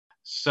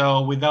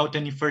So without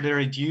any further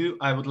ado,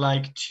 I would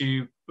like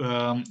to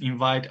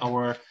invite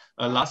our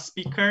last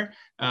speaker,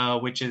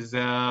 which is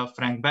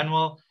Frank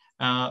BANWELL.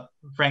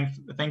 Frank,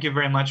 thank you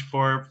very much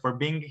for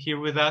being here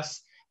with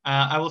us.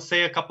 I will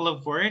say a couple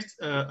of words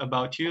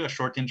about you, a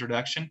short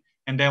introduction,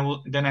 and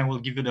then I will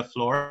give you the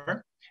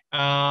floor.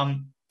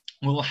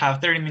 We will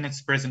have 30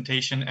 minutes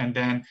presentation and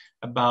then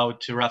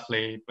about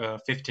roughly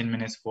 15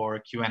 minutes for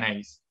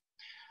Q&As.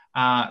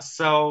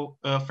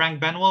 Frank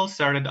BANWELL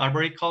started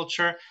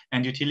arboriculture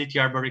and utility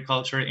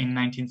arboriculture in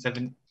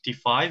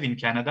 1975 in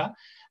Canada,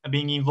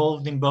 being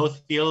involved in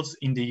both fields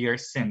in the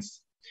years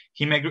since.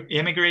 He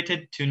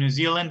emigrated to New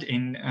Zealand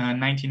in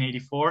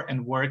 1984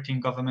 and worked in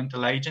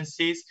governmental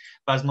agencies,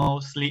 but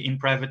mostly in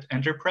private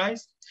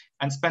enterprise,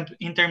 and spent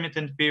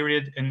intermittent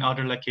period in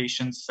other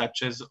locations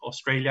such as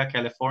Australia,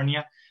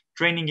 California,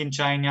 training in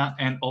China,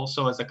 and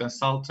also as a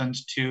consultant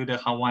to the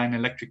Hawaiian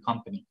Electric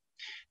Company.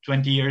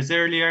 20 years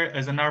earlier,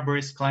 as an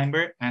arborist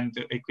climber and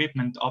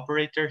equipment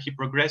operator, he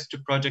progressed to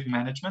project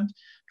management,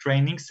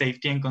 training,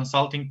 safety, and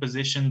consulting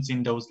positions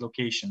in those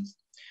locations.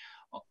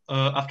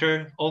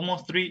 After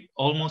almost three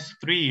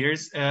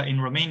years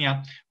in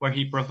Romania, where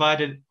he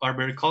provided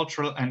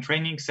arboricultural and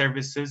training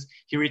services,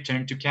 he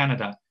returned to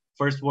Canada,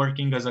 first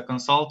working as a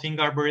consulting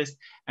arborist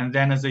and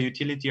then as a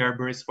utility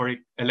arborist for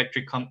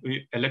electric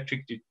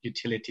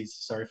utilities.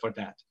 Sorry for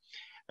that.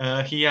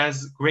 He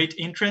has great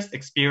interest,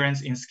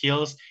 experience, and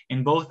skills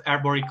in both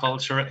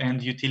arboriculture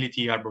and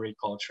utility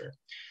arboriculture.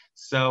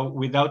 So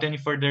without any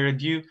further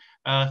ado,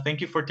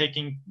 thank you for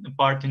taking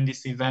part in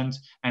this event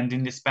and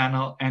in this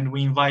panel, and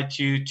we invite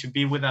you to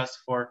be with us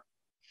for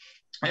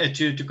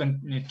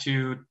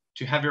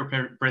to have your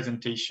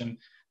presentation.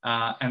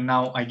 And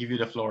now I give you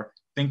the floor.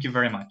 Thank you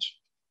very much.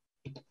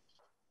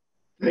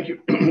 Thank you.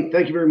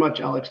 Thank you very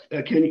much, Alex.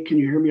 Can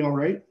you hear me all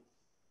right?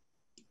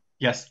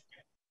 Yes.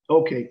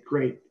 Okay,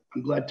 great.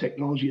 I'm glad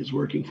technology is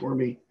working for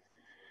me.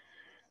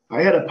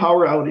 I had a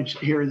power outage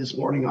here this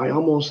morning. I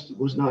almost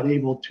was not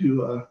able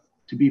to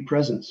be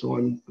present, so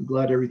I'm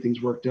glad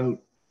everything's worked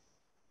out.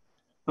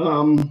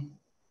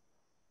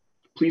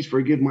 Please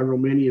forgive my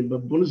Romanian,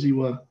 but bună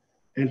ziua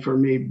and for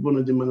me,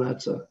 bună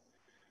dimineața.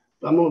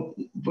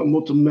 Vă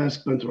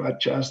mulțumesc pentru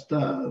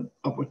această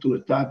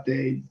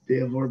oportunitate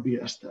de a vorbi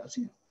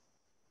astăzi.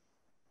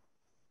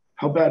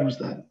 How bad was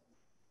that?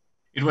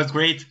 It was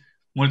great.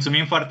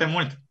 Mulțumim foarte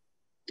mult.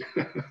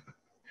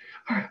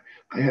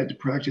 I had to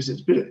practice.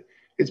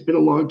 It's been a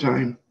long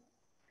time.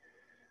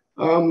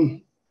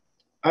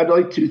 I'd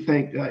like to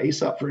thank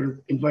ASOP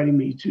for inviting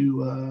me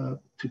to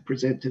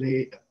present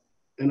today,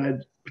 and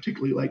I'd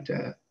particularly like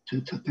to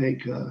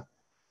thank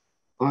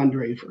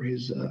Andre for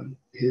his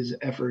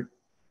effort.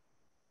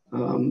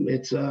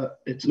 It's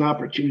an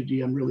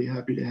opportunity I'm really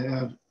happy to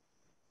have.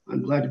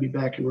 I'm glad to be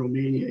back in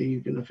Romania,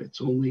 even if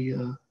it's only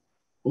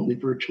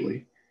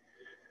virtually.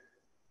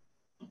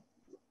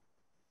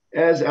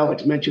 As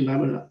Alex mentioned,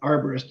 I'm an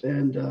arborist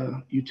and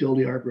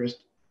utility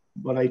arborist,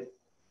 but I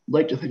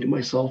like to think of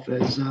myself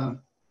as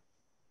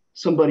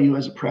somebody who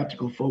has a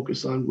practical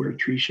focus on where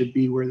trees should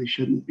be, where they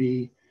shouldn't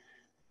be,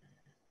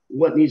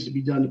 what needs to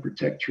be done to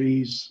protect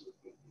trees,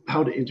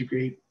 how to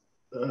integrate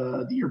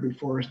the urban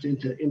forest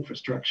into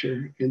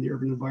infrastructure in the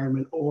urban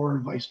environment, or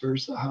vice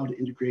versa, how to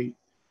integrate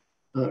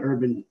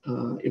urban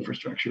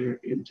infrastructure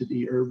into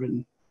the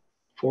urban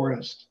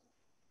forest.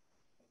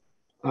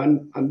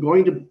 I'm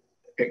going to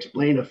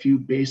explain a few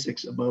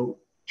basics about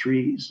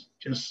trees,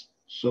 just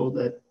so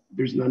that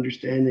there's an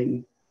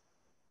understanding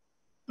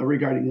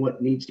regarding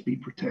what needs to be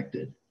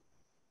protected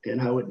and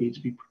how it needs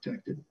to be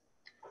protected.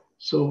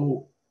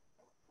 So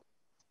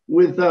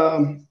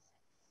I'm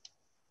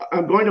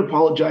going to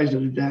apologize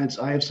in advance.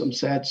 I have some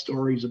sad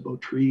stories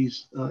about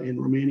trees in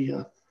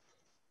Romania.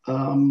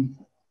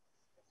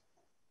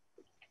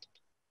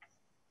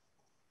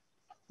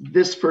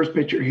 This first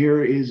picture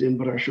here is in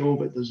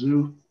Brașov at the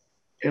zoo.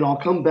 And I'll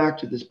come back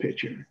to this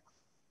picture.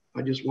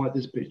 I just want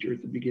this picture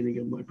at the beginning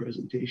of my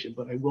presentation,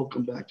 but I will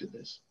come back to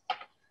this.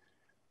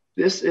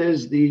 This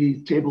is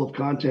the table of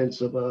contents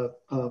of a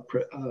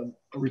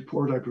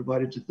report I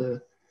provided to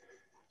the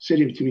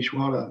city of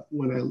Timișoara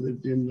when I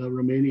lived in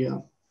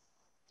Romania.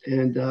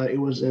 And it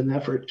was an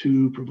effort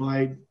to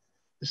provide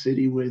the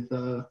city with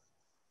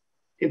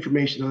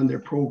information on their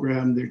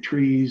program, their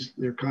trees,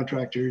 their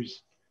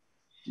contractors,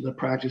 the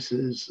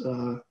practices.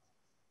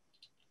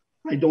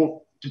 I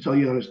don't, to tell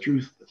you the honest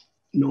truth,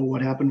 know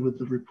what happened with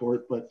the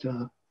report, but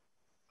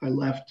I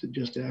left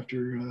just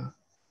after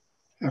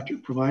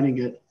providing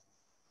it.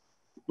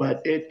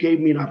 But it gave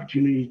me an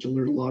opportunity to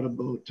learn a lot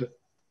about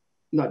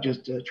not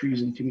just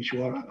trees in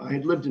Timișoara. I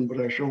had lived in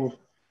Brașov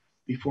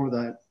before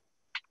that,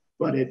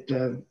 but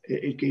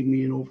it gave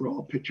me an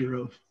overall picture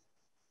of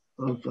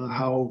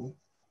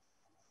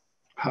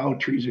how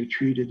trees are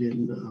treated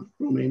in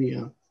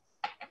Romania.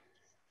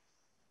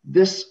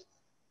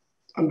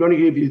 I'm going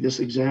to give you this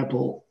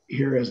example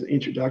here as an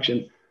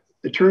introduction.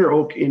 The Turner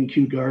Oak in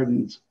Kew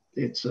Gardens,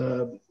 it's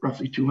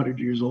roughly 200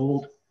 years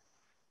old.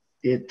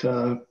 It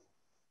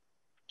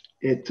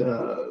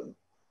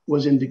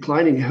was in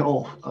declining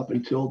health up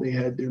until they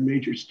had their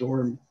major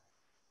storm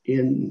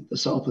in the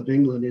south of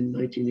England in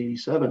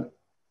 1987.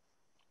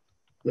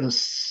 The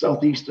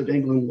southeast of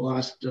England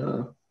lost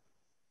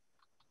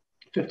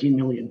 15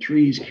 million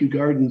trees. Kew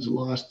Gardens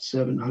lost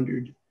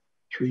 700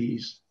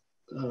 trees.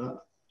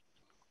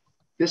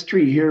 This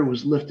tree here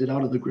was lifted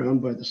out of the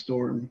ground by the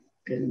storm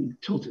and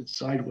tilted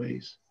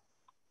sideways.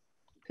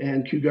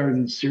 And Kew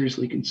Gardens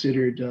seriously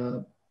considered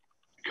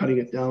cutting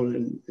it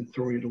down and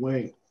throwing it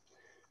away.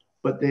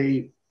 But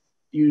they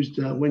used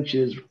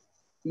winches,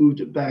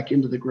 moved it back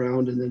into the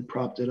ground, and then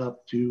propped it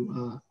up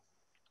to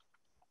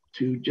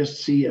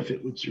just see if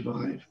it would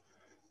survive.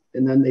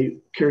 And then they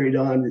carried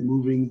on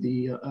removing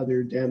the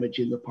other damage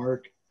in the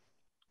park.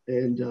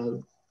 And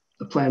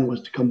the plan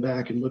was to come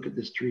back and look at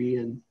this tree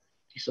and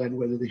decide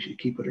whether they should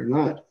keep it or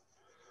not.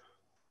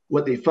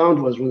 What they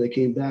found was when they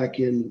came back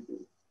in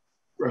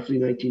roughly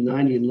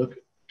 1990 and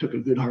took a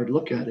good hard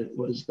look at it,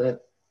 was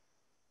that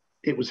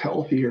it was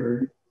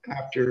healthier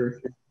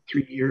after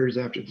 3 years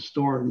after the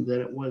storm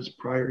than it was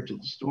prior to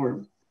the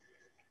storm.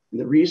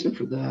 And the reason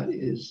for that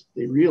is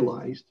they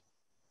realized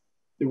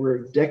there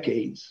were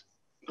decades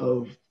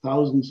of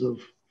thousands of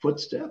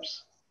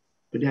footsteps,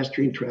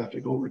 pedestrian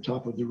traffic over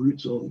top of the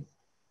root zone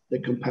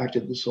that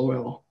compacted the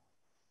soil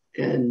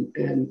and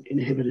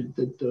inhibited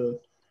the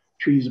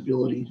tree's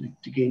ability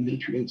to gain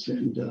nutrients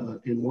and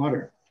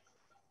water.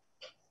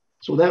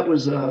 So that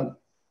was a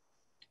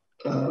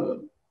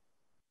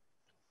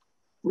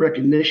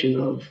recognition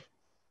of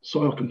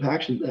soil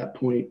compaction at that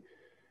point,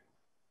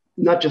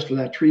 not just for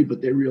that tree,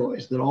 but they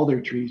realized that all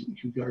their trees in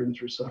Kew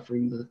Gardens were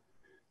suffering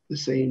the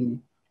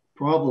same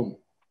problem.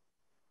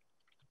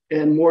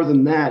 And more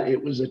than that,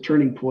 it was a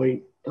turning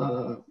point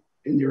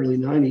in the early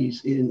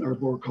 90s in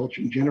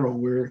arboriculture in general,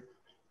 where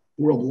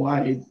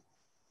worldwide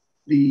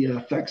the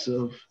effects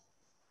of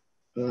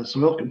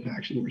soil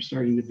compaction were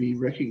starting to be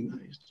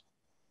recognized.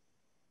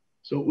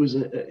 So it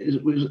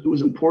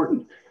was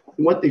important.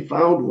 And what they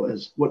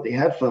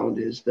have found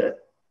is that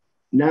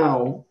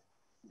now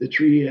the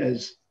tree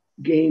has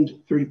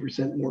gained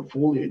 30% more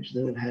foliage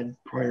than it had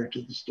prior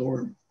to the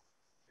storm.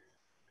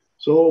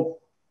 So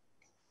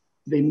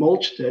they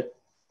mulched it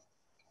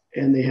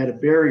and they had a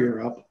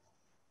barrier up.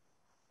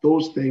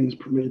 Those things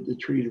permitted the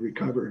tree to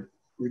recover.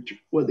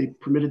 Well, they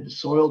permitted the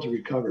soil to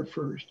recover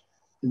first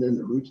and then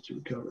the roots to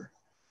recover.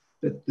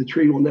 That the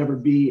tree will never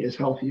be as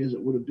healthy as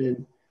it would have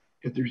been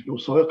if there's no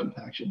soil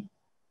compaction,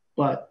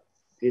 but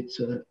it's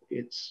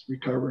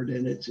recovered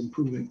and it's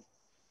improving.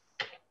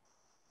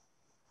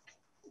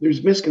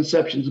 There's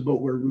misconceptions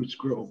about where roots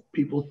grow.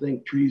 People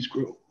think trees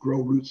grow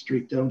roots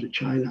straight down to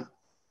China.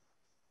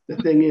 The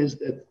thing is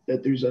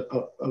that there's a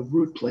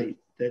root plate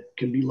that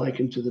can be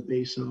likened to the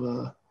base of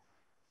a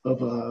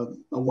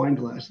wine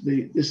glass.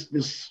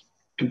 This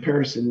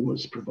comparison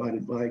was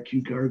provided by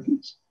Kew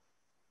Gardens.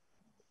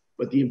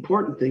 But the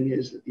important thing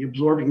is that the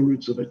absorbing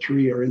roots of a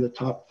tree are in the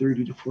top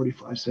 30 to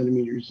 45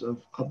 centimeters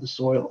of the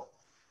soil,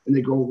 and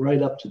they grow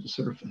right up to the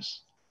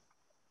surface.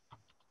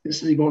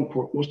 This is the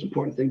most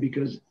important thing,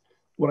 because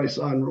what I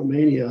saw in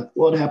Romania,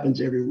 well, it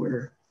happens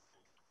everywhere.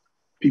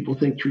 People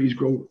think trees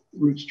grow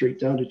roots straight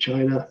down to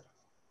China,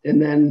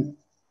 and then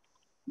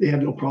they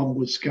have no problem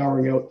with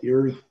scouring out the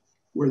earth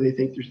where they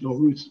think there's no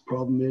roots. The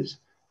problem is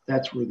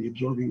that's where the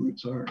absorbing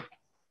roots are.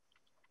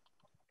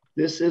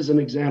 This is an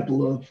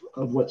example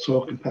of what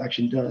soil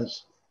compaction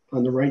does.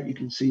 On the right, you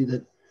can see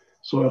that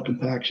soil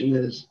compaction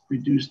has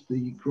reduced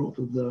the growth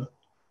of the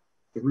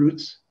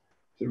roots.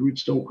 The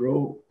roots don't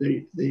grow.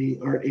 They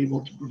aren't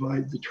able to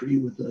provide the tree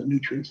with the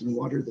nutrients and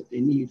water that they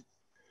need.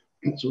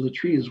 And so the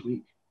tree is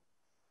weak.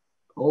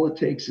 All it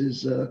takes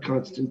is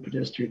constant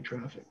pedestrian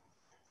traffic,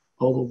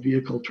 although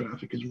vehicle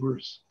traffic is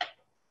worse.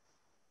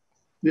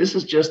 This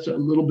is just a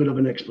little bit of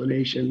an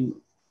explanation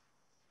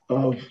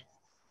of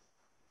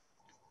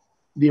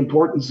the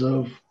importance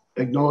of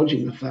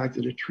acknowledging the fact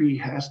that a tree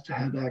has to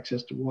have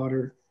access to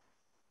water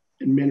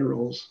and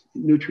minerals,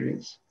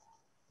 nutrients,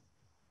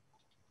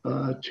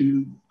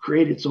 to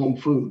create its own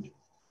food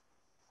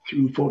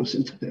through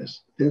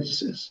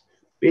photosynthesis.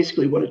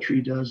 Basically, what a tree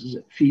does is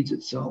it feeds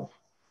itself.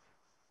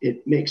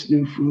 It makes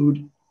new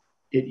food,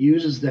 it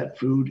uses that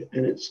food,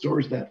 and it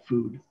stores that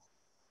food.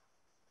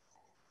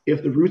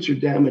 If the roots are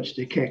damaged,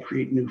 it can't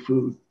create new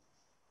food.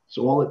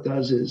 So all it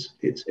does is,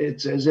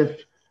 it's as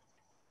if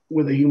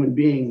with a human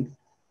being,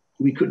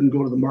 we couldn't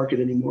go to the market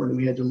anymore and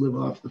we had to live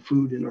off the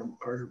food in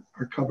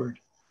our cupboard.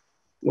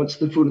 Once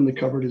the food in the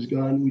cupboard is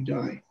gone, we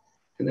die.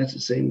 And that's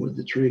the same with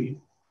the tree.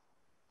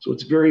 So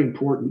it's very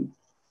important.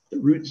 The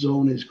root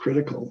zone is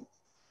critical.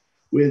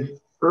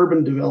 With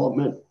urban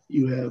development,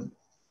 you have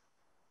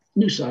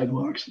new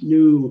sidewalks,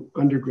 new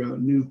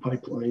underground, new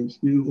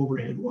pipelines, new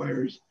overhead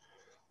wires,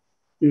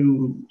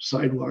 new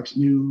sidewalks,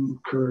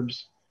 new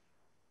curbs,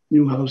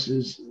 new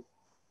houses.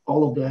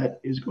 All of that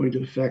is going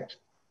to affect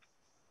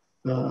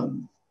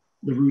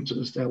the roots of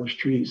established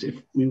trees.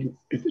 If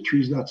the tree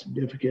is not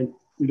significant,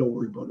 we don't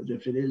worry about it.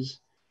 If it is,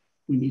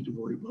 we need to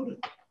worry about it.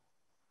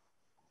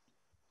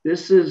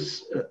 This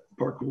is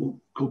Park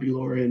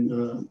Copilor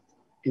in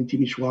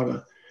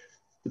Timișoara.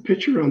 The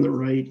picture on the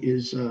right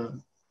is a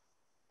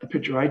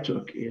picture I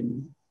took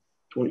in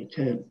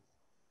 2010.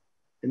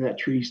 And that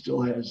tree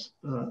still has,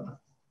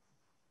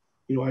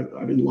 you know,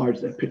 I've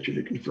enlarged that picture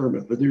to confirm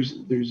it, but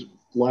there's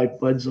live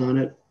buds on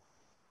it,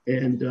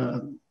 and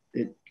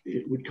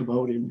it would come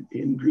out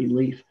in green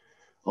leaf,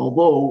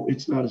 although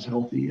it's not as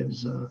healthy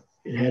as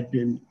it had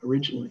been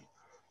originally.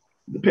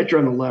 The picture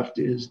on the left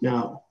is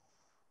now.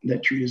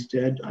 That tree is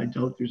dead. I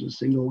doubt there's a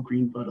single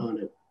green bud on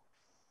it.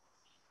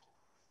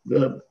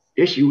 The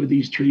issue with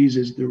these trees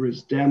is there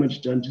was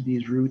damage done to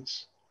these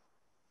roots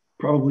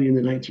probably in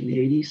the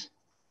 1980s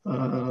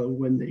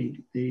when they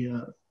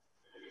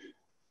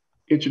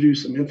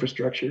introduced some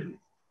infrastructure.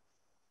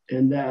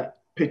 And that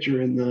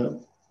picture on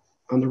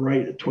the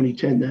right of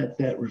 2010,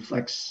 that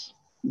reflects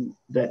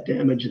that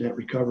damage and that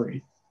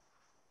recovery.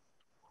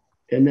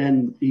 And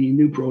then the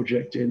new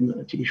project in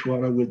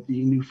Timișoara with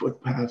the new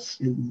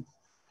footpaths in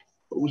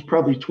what was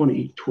probably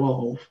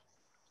 2012,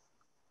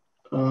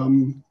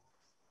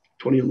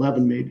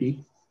 2011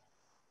 maybe,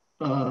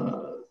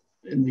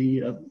 in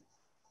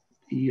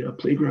the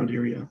playground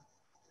area.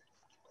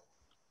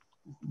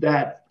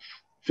 That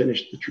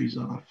finished the trees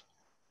off.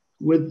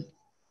 With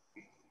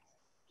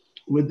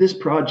this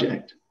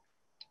project,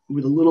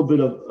 with a little bit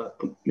of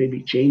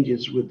maybe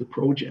changes with the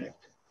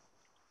project,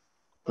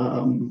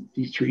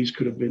 these trees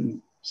could have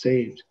been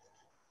saved.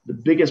 The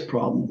biggest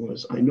problem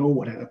was, I know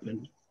what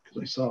happened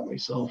because I saw it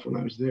myself when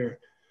I was there.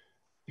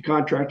 The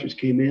contractors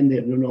came in, they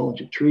had no knowledge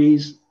of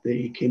trees.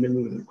 They came in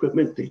with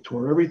equipment, they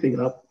tore everything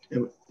up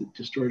and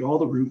destroyed all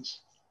the roots,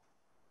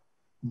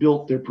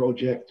 built their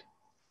project,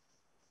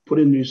 put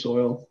in new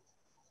soil,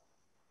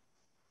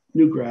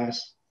 new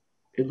grass.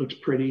 It looks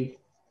pretty,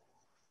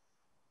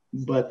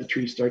 but the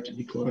trees start to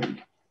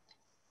decline.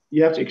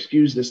 You have to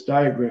excuse this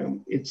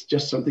diagram. It's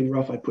just something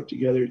rough I put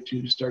together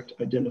to start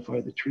to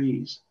identify the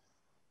trees.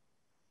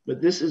 But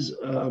this is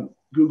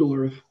Google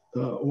Earth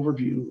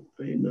overview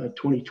in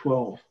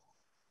 2012.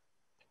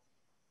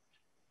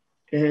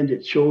 And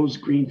it shows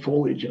green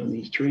foliage on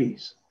these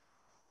trees,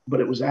 but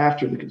it was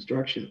after the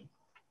construction.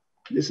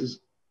 This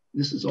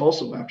is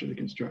also after the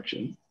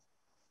construction,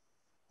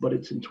 but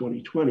it's in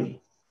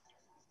 2020.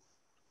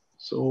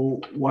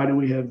 So why do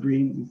we have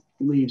green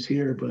leaves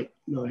here, but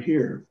not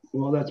here?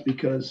 Well, that's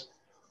because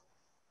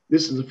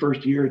this is the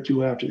first year or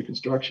two after the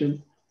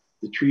construction.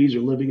 The trees are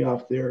living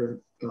off their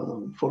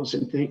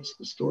photosynthesis,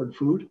 the stored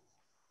food,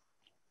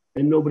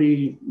 and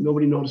nobody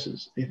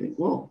notices. They think,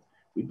 well,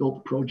 we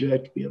built the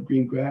project, we have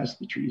green grass,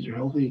 the trees are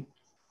healthy,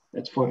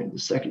 that's fine. The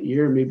second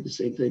year, maybe the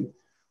same thing.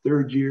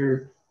 Third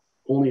year,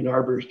 only an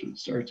arborist would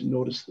start to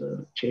notice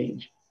the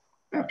change.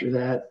 After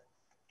that,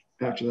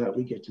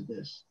 we get to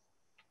this.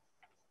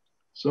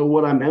 So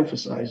what I'm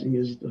emphasizing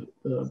is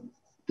the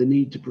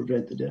need to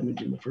prevent the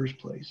damage in the first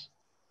place.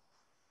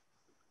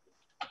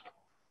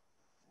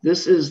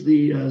 This is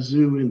the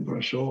zoo in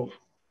Brașov.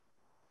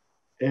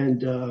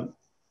 And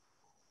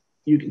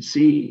you can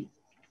see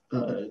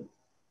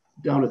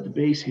down at the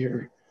base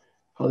here,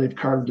 how they've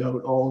carved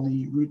out all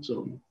the root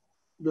zone.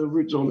 The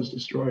root zone is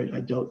destroyed.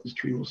 I doubt this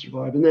tree will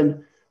survive. And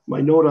then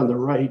my note on the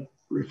right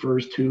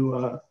refers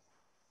to,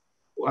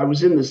 I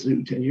was in this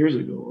zoo 10 years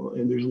ago,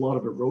 and there's a lot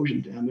of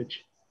erosion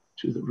damage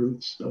to the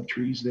roots of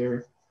trees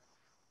there.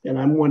 And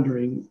I'm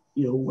wondering,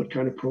 you know, what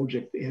kind of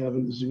project they have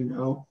in the zoo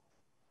now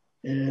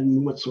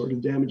and what sort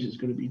of damage is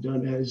going to be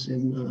done as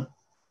in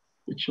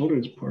the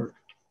children's park.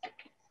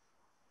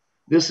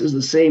 This is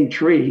the same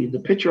tree. The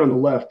picture on the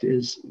left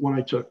is one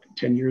I took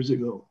 10 years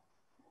ago.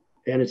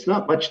 And it's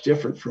not much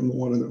different from the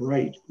one on the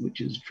right, which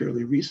is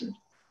fairly recent.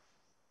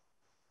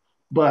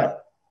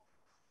 But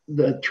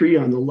the tree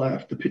on the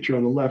left, the picture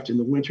on the left in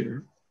the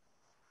winter,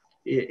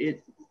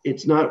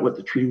 it's not what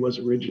the tree was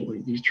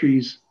originally. These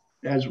trees,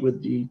 as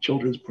with the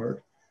children's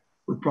park,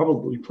 were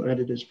probably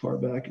planted as far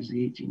back as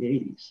the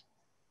 1880s.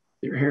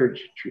 They're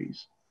heritage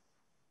trees.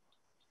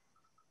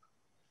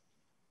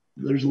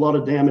 There's a lot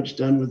of damage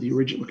done with the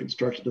original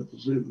construction of the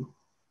zoo.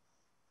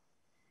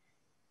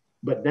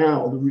 But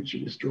now the roots are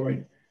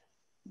destroyed.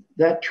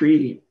 That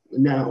tree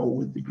now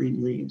with the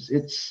green leaves,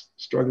 it's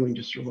struggling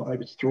to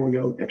survive. It's throwing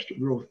out extra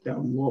growth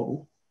down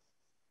low.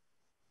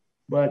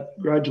 But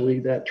gradually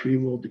that tree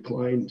will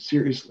decline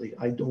seriously.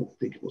 I don't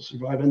think it will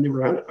survive. And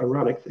the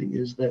ironic thing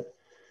is that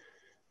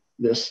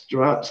the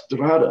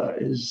strada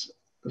is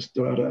a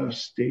strada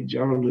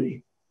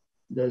Stejarului.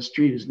 The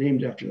street is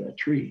named after that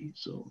tree.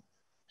 So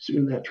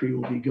soon that tree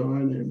will be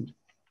gone,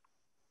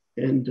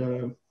 and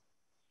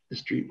the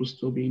street will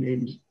still be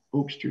named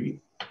Oak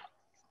Street.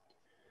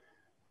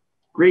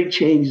 Grade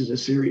change is a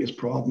serious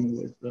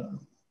problem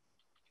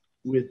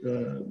with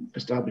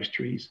established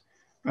trees.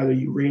 Either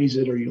you raise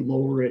it or you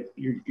lower it,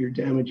 you're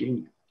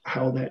damaging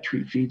how that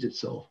tree feeds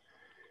itself.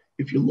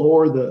 If you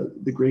lower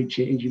the grade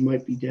change, you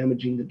might be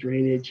damaging the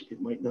drainage.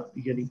 It might not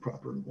be getting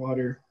proper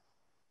water.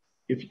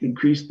 If you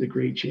increase the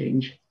grade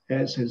change,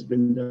 as has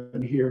been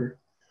done here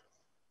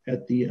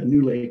at the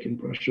new lake in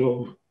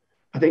Brașov,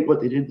 I think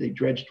what they did, they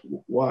dredged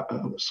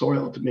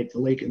soil to make the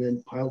lake and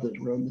then piled it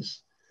around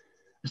this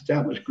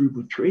established group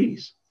of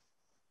trees.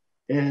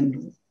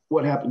 And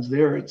what happens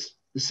there, it's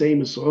the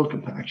same as soil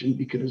compaction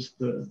because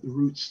the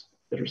roots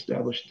that are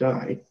established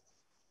die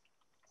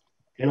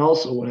And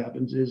also what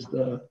happens is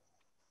the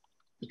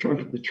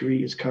trunk of the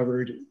tree is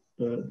covered.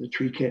 The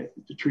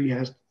tree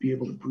has to be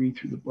able to breathe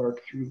through the bark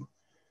through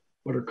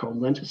what are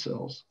called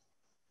lenticels.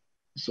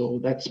 So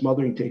that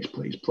smothering takes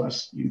place,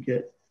 plus you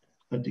get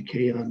a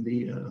decay on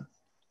the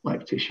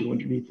live tissue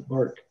underneath the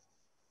bark.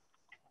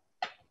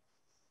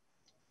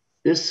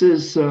 This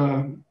is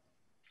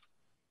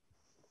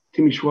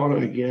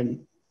Timișoara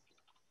again.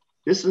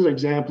 This is an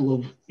example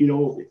of, you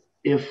know,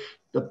 if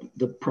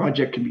the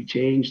project can be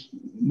changed,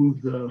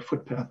 move the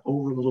footpath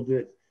over a little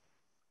bit,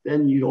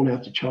 then you don't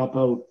have to chop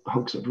out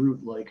hunks of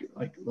root like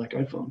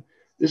I found.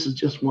 This is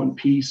just one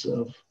piece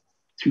of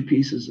 2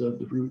 pieces of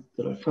the root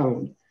that I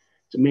found.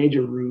 It's a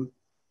major root.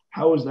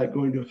 How is that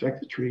going to affect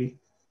the tree?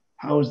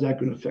 How is that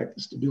going to affect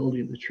the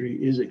stability of the tree?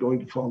 Is it going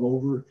to fall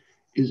over?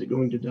 Is it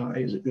going to die?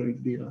 Is it going to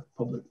be a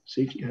public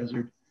safety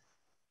hazard?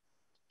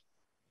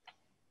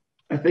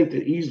 I think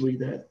that easily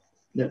that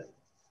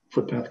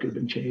footpath could have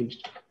been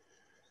changed.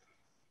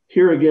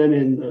 Here again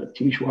in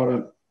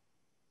Timișoara,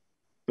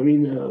 I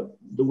mean,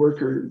 the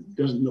worker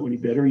doesn't know any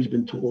better. He's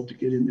been told to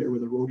get in there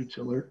with a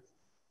rototiller,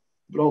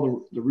 but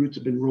all the roots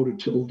have been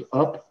rototilled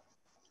up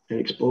and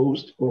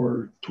exposed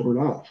or torn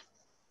off.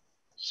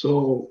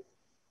 So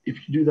if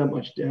you do that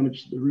much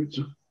damage to the roots,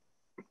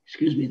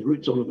 the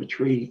root zone of a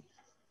tree,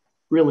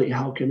 really,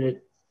 how can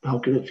it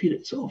feed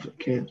itself? It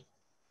can't.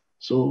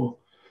 So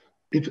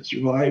if it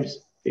survives,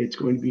 it's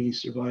going to be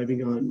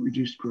surviving on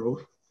reduced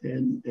growth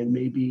and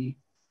maybe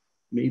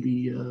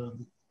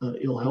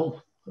ill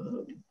health.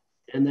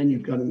 And then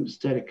you've got an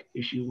aesthetic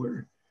issue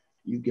where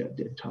you've got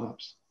dead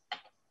tops.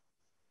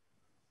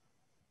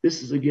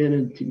 This is again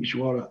in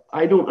Timișoara.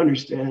 I don't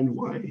understand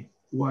why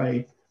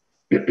why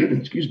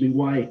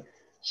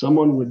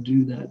someone would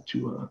do that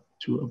to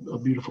a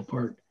beautiful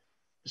park,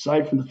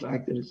 aside from the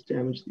fact that it's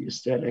damaged the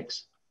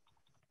aesthetics,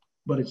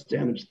 but it's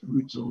damaged the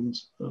root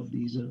zones of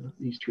these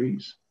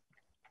trees.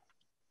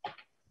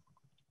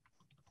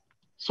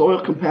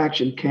 Soil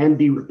compaction can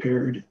be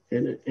repaired,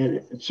 and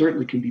it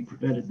certainly can be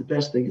prevented. The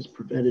best thing is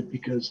prevented,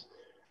 because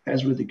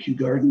as with the Kew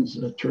Gardens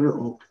Turner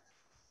oak,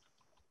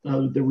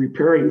 the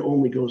repairing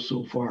only goes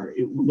so far.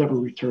 It will never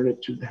return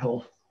it to the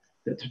health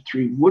that the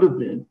tree would have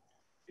been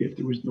if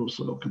there was no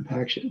soil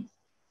compaction.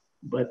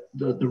 But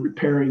the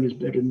repairing is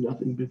better than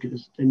nothing,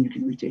 because then you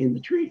can retain the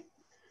tree.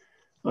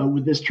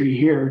 With this tree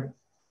here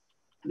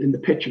in the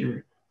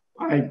picture,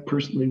 I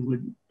personally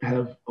would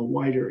have a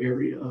wider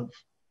area of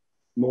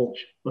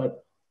mulch,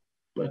 but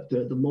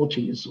the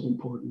mulching is so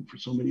important for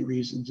so many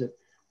reasons. It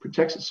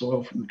protects the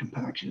soil from the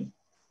compaction.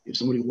 If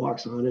somebody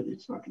walks on it,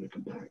 it's not going to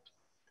compact.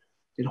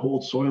 It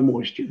holds soil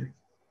moisture,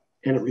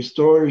 and it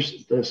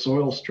restores the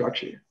soil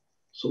structure.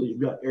 So you've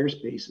got air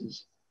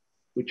spaces,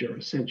 which are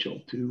essential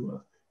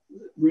to,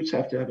 roots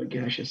have to have a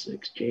gaseous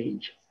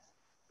exchange.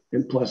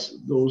 And plus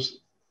those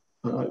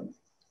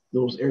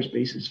air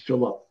spaces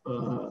fill up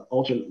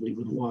alternately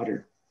with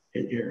water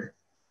and air.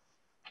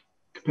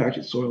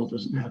 Compacted soil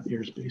doesn't have the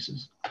air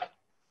spaces.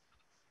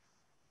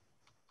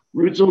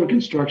 Root zone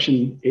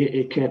construction,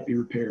 it can't be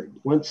repaired.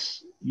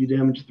 Once you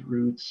damage the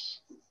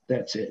roots,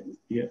 that's it.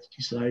 You have to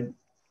decide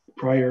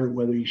prior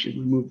whether you should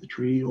remove the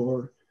tree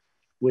or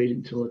wait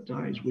until it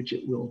dies, which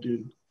it will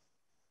do.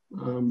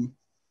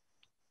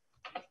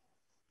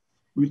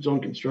 Root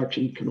zone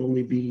construction can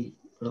only be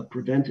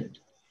prevented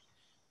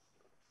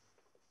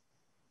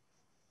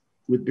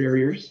with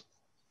barriers,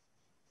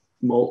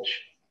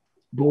 mulch.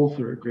 Both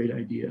are a great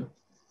idea.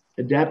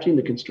 Adapting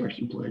the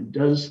construction plan.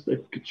 Does the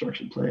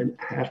construction plan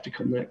have to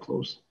come that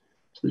close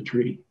to the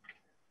tree?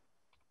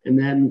 And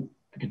then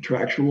a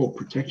contractual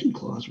protection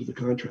clause with the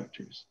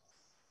contractors.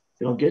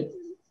 And I'll get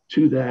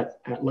to that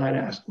at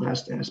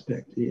last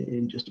aspect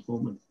in just a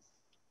moment.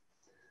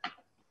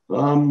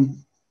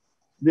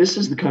 This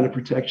is the kind of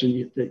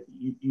protection that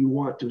you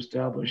want to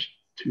establish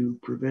to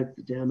prevent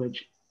the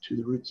damage to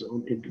the root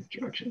zone in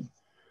construction.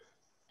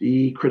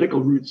 The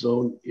critical root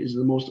zone is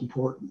the most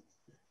important,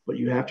 but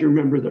you have to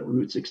remember that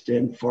roots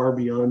extend far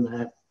beyond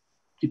that,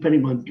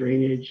 depending on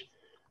drainage,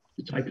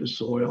 the type of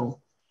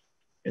soil,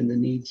 and the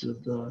needs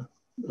of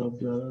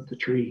the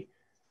tree.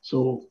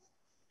 So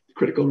the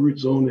critical root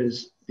zone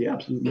is the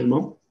absolute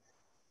minimum,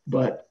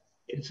 but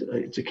it's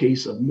a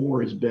case of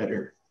more is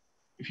better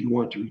if you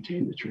want to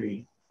retain the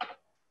tree.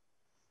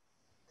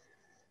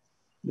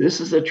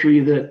 This is a tree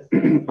that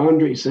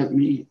Andre sent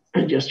me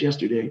just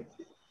yesterday.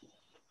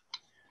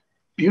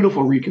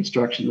 Beautiful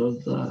reconstruction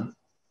of the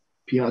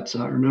piazza.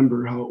 I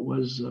remember how it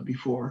was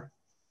before.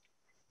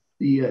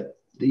 The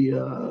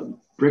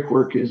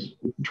brickwork is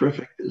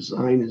terrific. The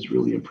design is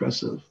really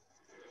impressive.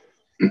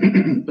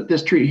 But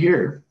this tree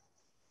here,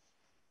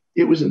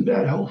 it was in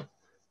bad health.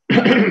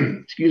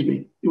 Excuse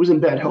me. It was in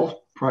bad health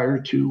prior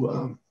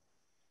to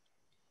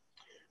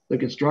the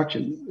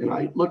construction. And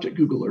I looked at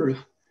Google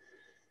Earth,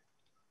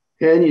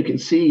 and you can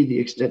see the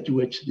extent to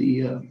which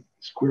the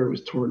square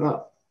was torn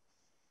up.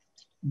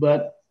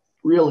 But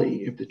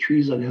really, if the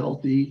tree's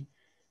unhealthy,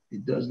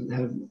 it doesn't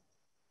have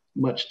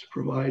much to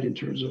provide in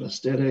terms of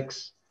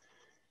aesthetics.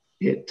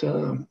 It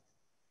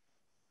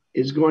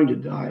is going to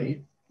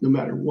die no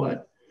matter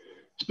what.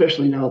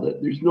 especially now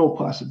that there's no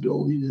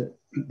possibility that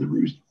the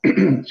root,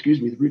 excuse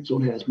me, the root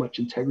zone has much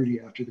integrity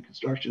after the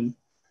construction.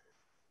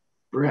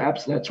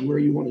 Perhaps that's where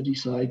you want to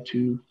decide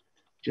to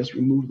just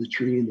remove the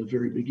tree in the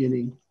very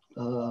beginning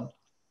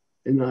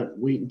and not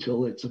wait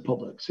until it's a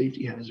public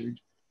safety hazard.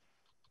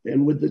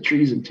 And with the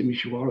trees in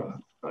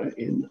Timișoara,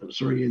 in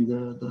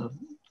the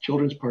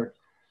children's park,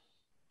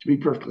 to be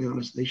perfectly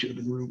honest, they should have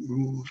been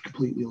removed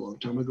completely a long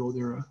time ago.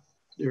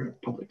 They're a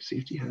public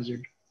safety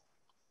hazard.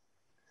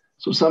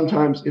 So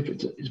sometimes if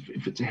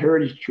it's a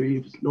heritage tree,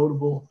 if it's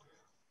notable,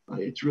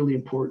 it's really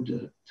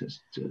important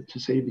to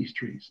save these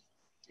trees.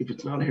 If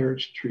it's not a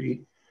heritage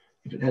tree,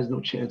 if it has no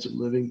chance of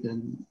living,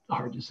 then a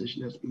hard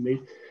decision has to be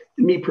made.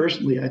 And me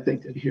personally, I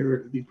think that here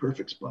it would be a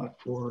perfect spot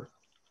for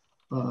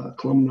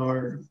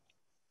columnar,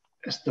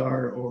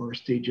 estar, or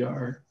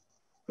stajar,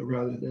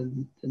 rather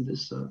than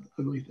this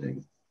ugly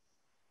thing.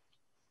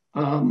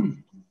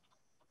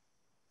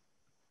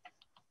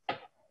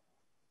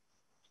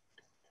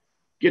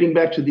 Getting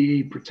back to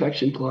the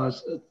protection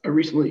clause, I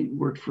recently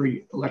worked for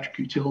electric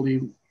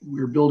utility.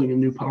 We were building a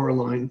new power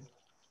line,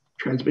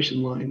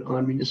 transmission line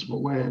on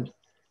municipal land.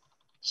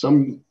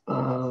 Some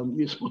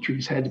municipal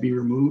trees had to be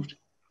removed.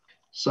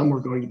 Some were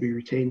going to be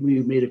retained.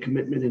 We made a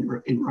commitment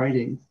in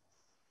writing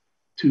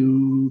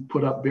to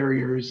put up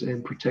barriers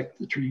and protect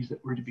the trees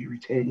that were to be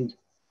retained.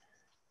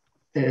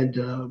 And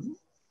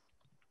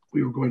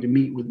we were going to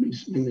meet with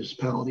the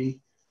municipality,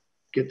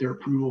 get their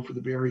approval for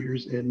the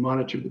barriers and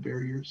monitor the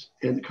barriers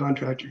and the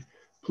contractor.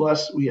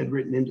 Plus, we had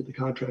written into the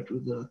contract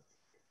with the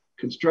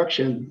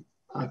construction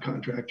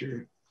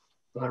contractor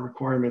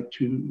requirement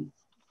to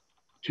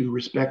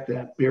respect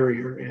that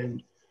barrier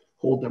and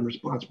hold them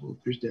responsible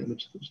if there's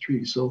damage to those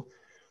trees. So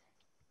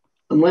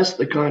unless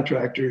the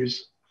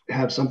contractors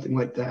have something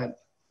like that,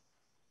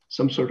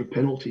 some sort of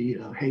penalty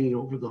hanging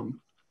over them,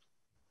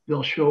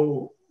 they'll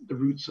show the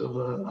roots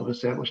of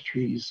established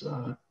trees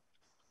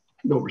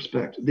no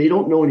respect. They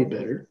don't know any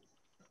better,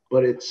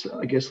 but it's,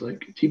 I guess, like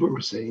Tibor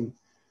was saying,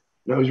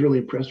 and I was really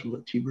impressed with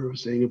what Tibor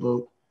was saying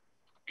about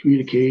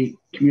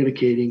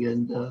communicating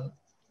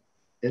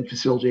and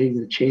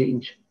facilitating the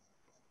change.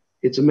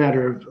 It's a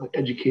matter of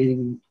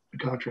educating the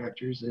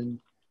contractors and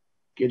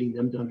getting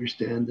them to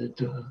understand that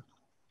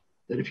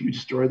that if you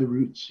destroy the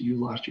roots, you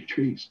lost your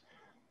trees.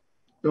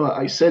 Now,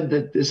 I said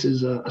that this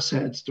is a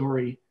sad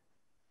story.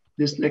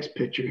 This next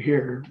picture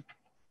here,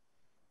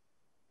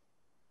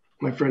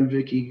 my friend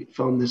Vicky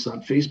found this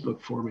on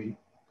Facebook for me,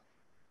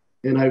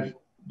 and I've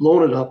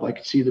blown it up. I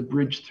could see the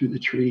bridge through the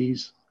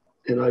trees,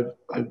 and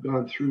I've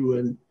gone through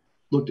and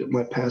looked at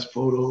my past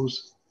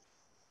photos,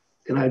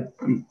 and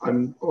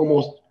I'm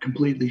almost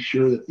completely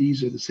sure that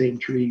these are the same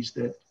trees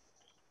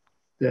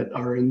that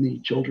are in the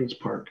children's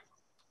park.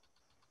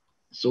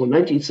 So in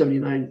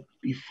 1979,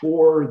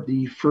 before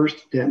the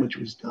first damage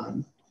was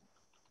done,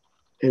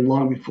 and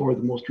long before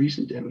the most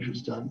recent damage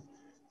was done,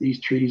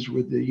 these trees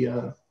were they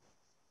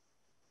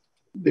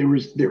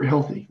were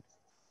healthy.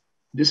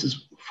 This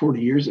is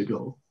 40 years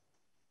ago.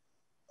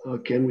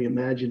 Can we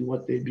imagine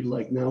what they'd be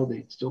like now?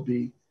 They'd still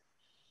they'd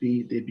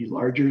be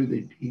larger,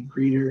 they'd be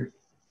greener,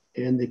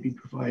 and they'd be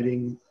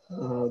providing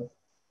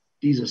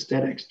these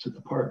aesthetics to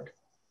the park.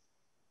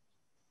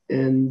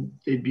 And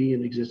they'd be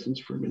in existence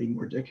for many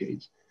more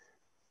decades.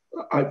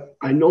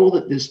 I know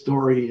that this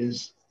story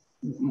is,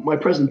 my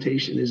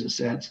presentation is a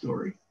sad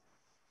story.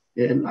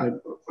 And I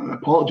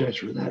apologize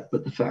for that,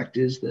 but the fact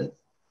is that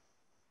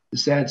the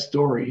sad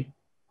story,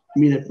 I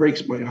mean, it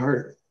breaks my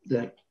heart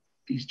that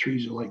these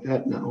trees are like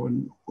that now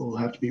and will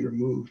have to be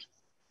removed.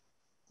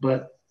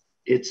 But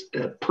it's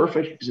a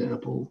perfect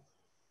example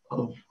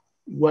of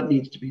what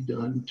needs to be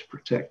done to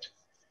protect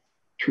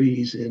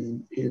trees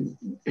in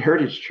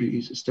heritage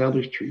trees,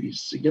 established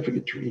trees,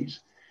 significant trees,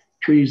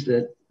 trees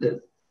that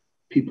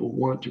people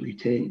want to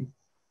retain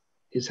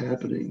is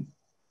happening.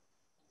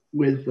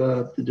 With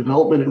the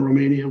development in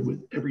Romania,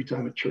 with every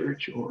time a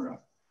church or a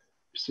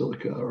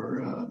basilica or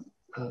a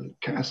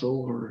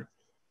castle or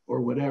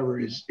whatever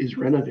is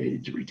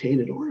renovated to retain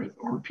it, or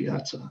a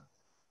piazza,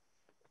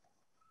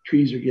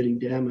 trees are getting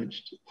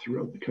damaged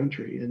throughout the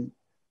country, and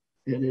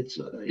it's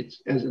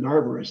as an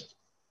arborist,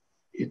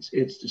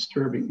 it's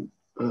disturbing.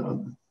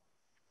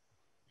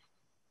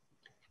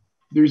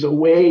 There's a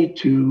way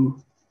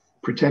to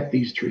protect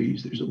these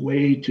trees. There's a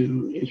way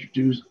to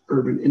introduce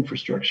urban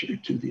infrastructure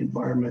to the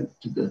environment,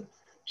 to the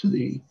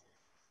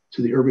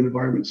urban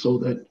environment, so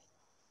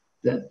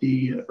that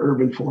the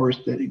urban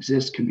forest that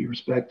exists can be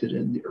respected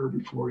and the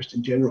urban forest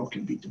in general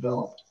can be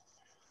developed.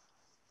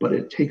 But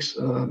it takes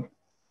a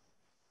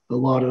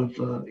lot of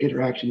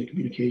interaction and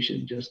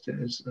communication, just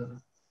as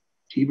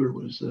Tibor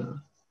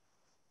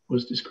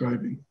was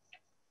describing.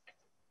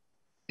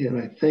 And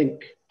I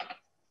think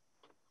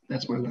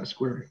that's my last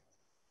query.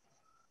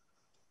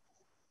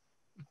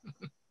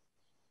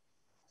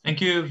 Thank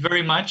you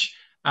very much.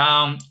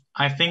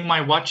 I think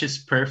my watch is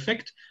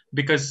perfect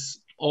because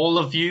all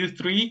of you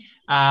three,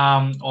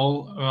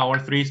 all our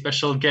three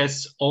special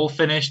guests, all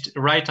finished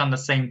right on the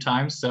same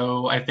time.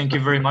 So I thank you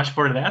very much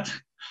for that.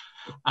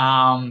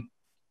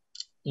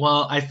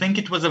 Well, I think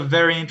it was a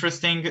very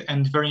interesting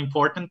and very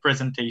important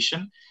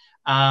presentation.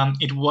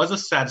 It was a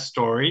sad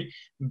story,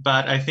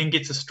 but I think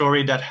it's a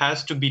story that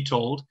has to be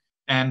told.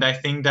 And I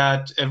think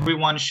that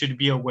everyone should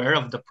be aware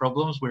of the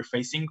problems we're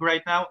facing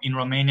right now in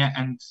Romania.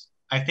 And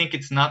I think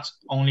it's not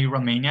only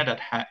Romania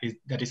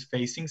that is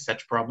facing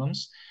such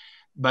problems,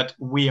 but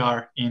we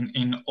are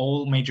in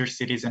all major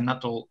cities, and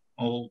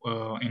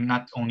and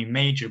not only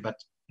major,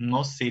 but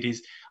most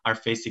cities are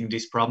facing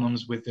these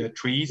problems with the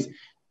trees.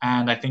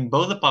 And I think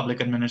both the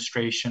public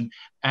administration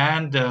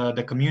and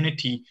the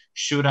community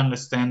should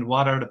understand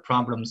what are the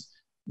problems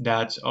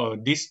that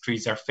these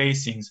trees are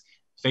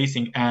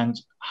facing and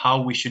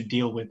how we should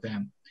deal with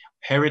them,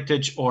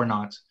 heritage or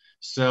not.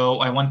 So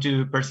I want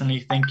to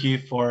personally thank you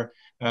for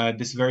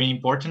this very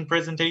important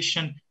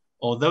presentation.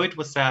 Although it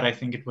was sad, I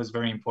think it was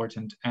very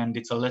important, and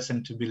it's a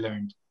lesson to be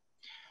learned.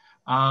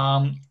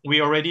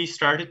 We already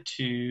started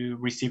to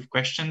receive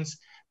questions,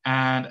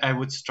 and I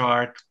would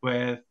start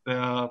with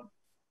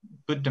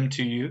put them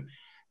to you.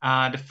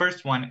 The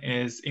first one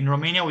is, in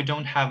Romania, we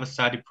don't have a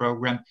study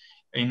program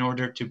in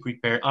order to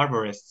prepare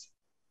arborists.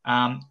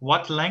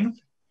 What length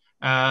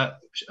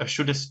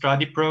should a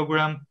study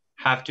program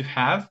have to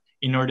have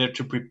in order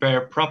to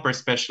prepare proper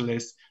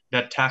specialists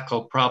that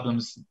tackle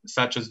problems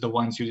such as the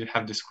ones you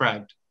have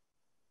described?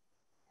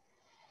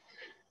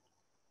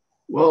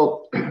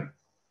 Well,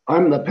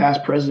 I'm the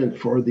past president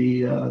for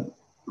the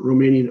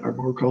Romanian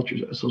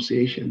Arboriculture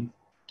Association.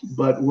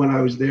 But when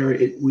I was there,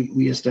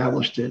 we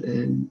established it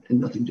and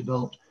nothing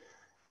developed.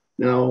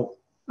 Now,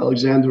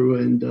 Alexandru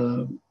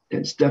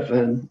and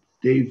Stefan,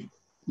 they've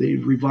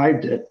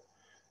revived it,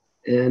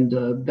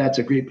 and that's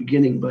a great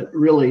beginning. But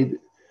really,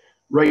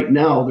 right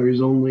now, there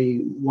is only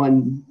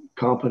one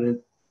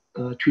competent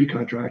tree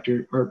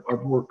contractor or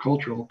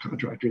arboricultural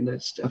contractor, and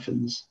that's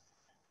Stefan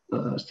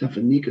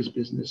Nika's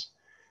business.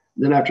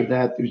 And then after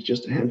that, there's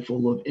just a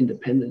handful of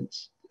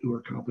independents who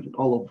are competent.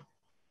 All of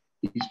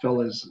these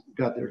fellas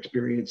got their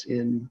experience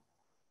in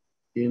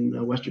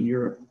Western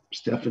Europe.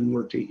 Stefan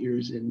worked 8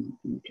 years in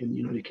the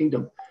United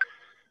Kingdom.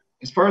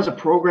 As far as a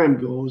program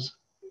goes,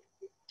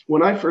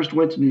 when I first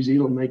went to New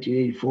Zealand in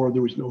 1984,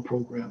 there was no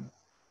program.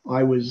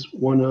 I was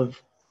one of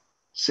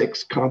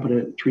 6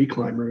 competent tree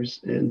climbers,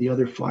 and the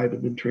other 5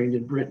 had been trained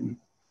in Britain.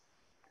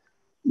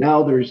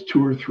 Now there's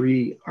 2 or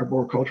 3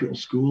 arboricultural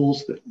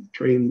schools that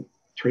train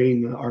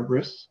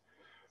arborists,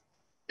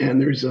 and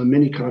there's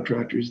many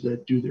contractors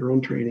that do their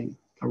own training.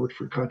 I worked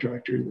for a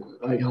contractor.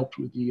 I helped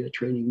with the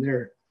training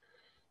there.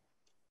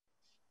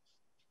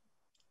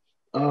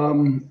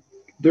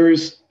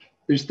 There's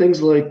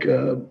things like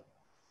the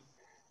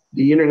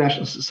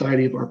International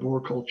Society of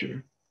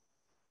Arboriculture.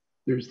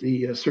 There's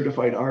the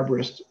certified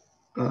arborist.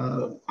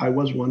 I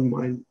was one.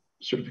 My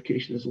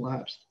certification has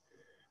lapsed.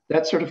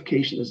 That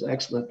certification is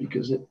excellent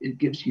because it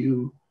gives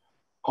you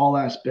all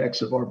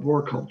aspects of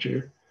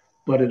arboriculture,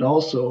 but it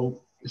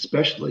also,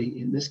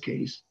 especially in this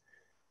case,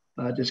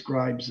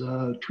 describes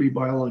tree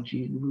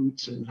biology and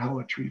roots and how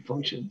a tree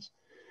functions.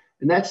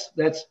 And that's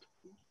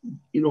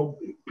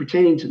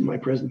pertaining to my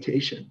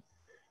presentation,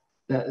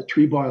 that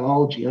tree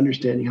biology,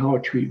 understanding how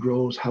a tree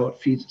grows, how it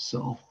feeds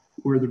itself,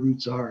 where the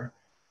roots are,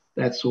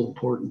 that's so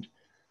important.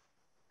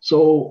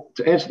 So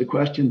to answer the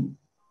question,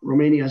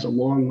 Romania has a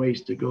long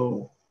ways to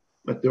go,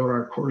 but there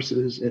are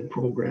courses and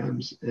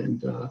programs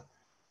and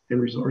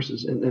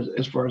resources. And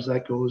as far as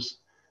that goes,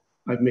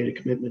 I've made a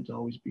commitment to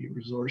always be a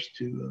resource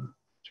to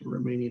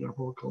Romanian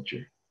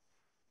arboriculture.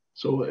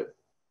 So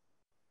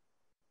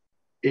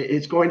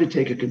it's going to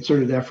take a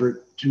concerted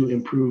effort to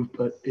improve,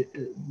 but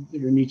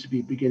there needs to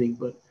be a beginning.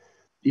 But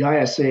the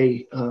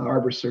ISA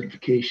Arbor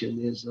certification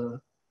is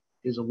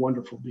a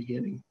wonderful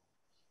beginning.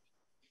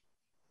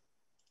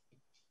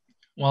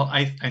 Well,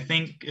 I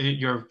think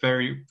you're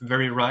very,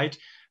 very right.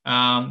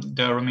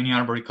 The Romanian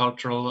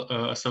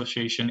Arboricultural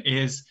Association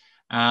is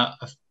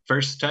a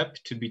first step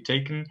to be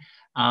taken.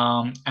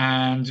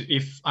 And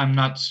if I'm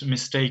not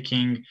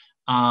mistaken,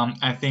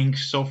 I think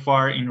so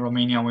far in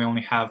Romania, we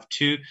only have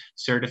 2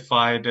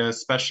 certified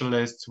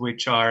specialists,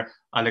 which are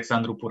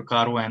Alexandru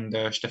Purcaru and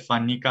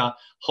Ștefan Nica.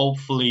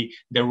 Hopefully,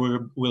 there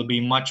will be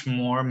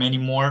many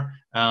more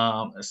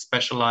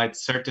specialized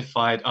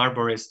certified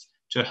arborists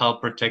to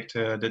help protect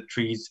the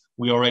trees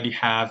we already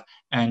have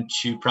and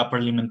to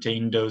properly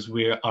maintain those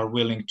we are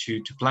willing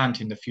to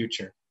plant in the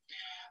future.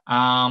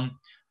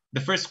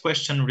 The first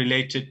question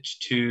related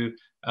to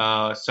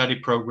study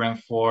program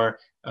for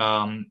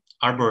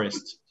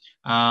arborists.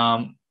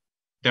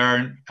 There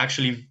are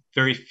actually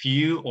very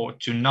few or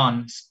to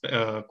none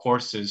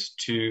courses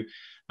to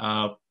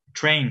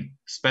train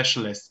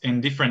specialists in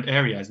different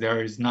areas.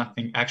 There is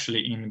nothing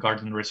actually in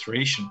garden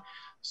restoration.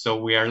 So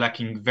we are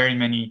lacking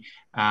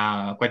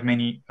quite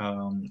many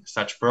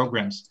such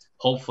programs.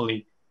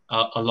 Hopefully,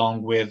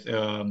 along with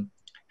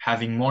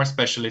having more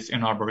specialists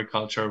in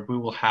arboriculture, we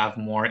will have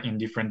more in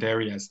different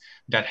areas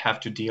that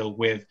have to deal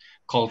with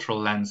cultural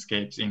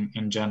landscapes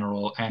in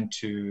general and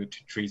to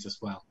trees as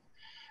well.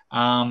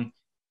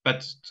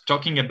 But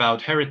talking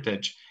about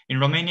heritage, in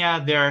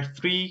Romania, there are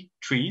 3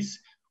 trees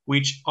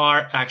which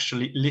are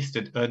actually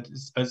listed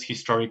as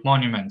historic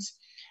monuments.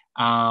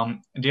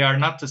 They are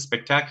not as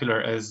spectacular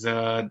as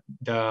the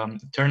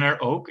Turner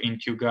Oak in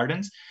Kew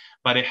Gardens,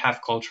 but they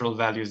have cultural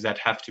values that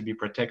have to be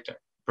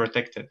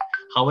protected.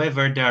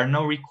 However, there are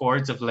no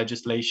records of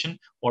legislation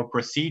or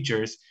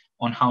procedures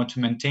on how to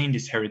maintain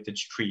these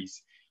heritage trees.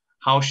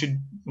 How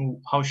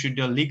should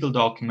a legal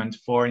document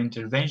for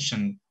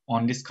intervention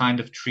on this kind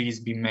of trees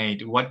be made?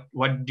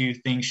 What do you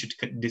think should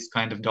this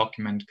kind of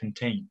document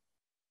contain?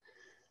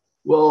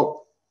 Well,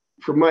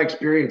 from my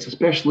experience,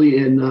 especially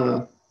in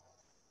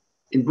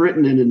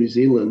Britain and in New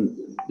Zealand,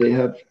 they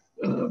have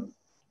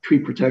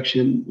tree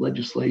protection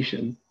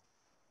legislation,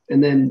 and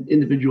then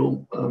individual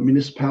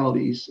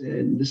municipalities,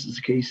 and this is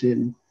the case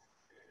in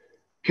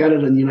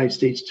Canada and the United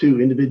States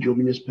too, individual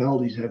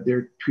municipalities have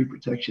their tree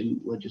protection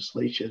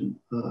legislation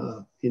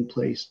in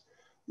place.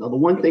 Now,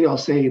 the one thing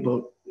I'll say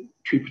about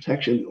tree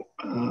protection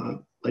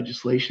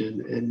legislation,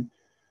 and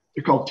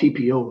they're called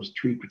TPOs,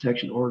 tree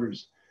protection orders,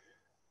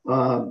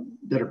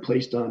 that are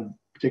placed on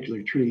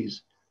particular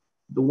trees.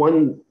 The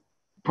one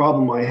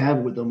problem I have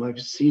with them,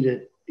 I've seen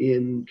it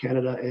in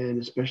Canada and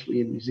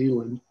especially in New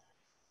Zealand,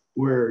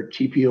 where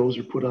TPOs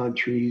are put on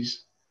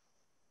trees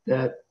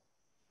that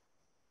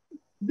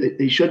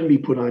they shouldn't be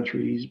put on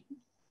trees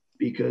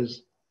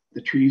because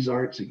the trees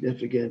aren't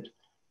significant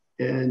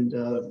and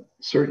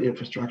certain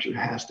infrastructure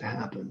has to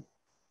happen.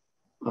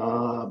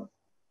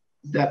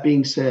 That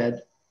being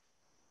said,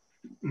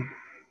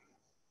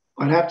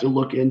 I'd have to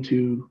look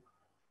into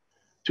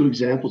two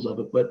examples of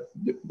it, but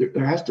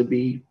there has to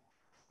be,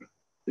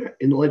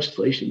 in the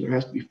legislation, there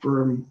has to be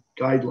firm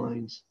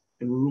guidelines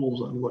and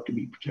rules on what can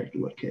be protected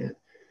and what can't.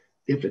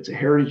 If it's a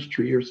heritage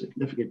tree or a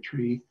significant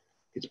tree,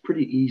 it's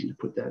pretty easy to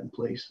put that in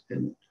place.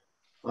 And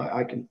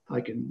I can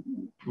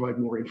provide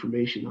more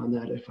information on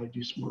that if I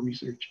do some more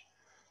research.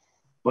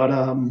 But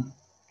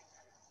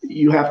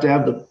you have to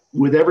have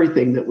with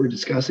everything that we're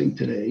discussing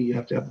today, you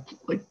have to have,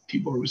 like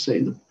Tibor was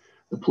saying,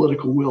 the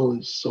political will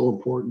is so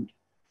important.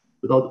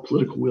 Without the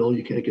political will,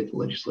 you can't get the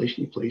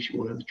legislation in place. You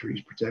won't have the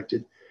trees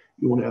protected.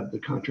 You won't have the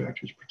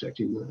contractors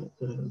protecting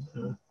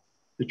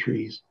the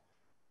trees.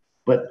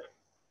 But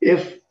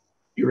if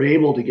you're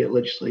able to get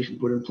legislation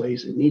put in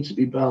place, it needs to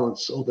be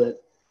balanced so that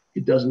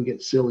it doesn't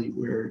get silly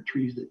where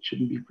trees that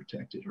shouldn't be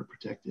protected are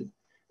protected.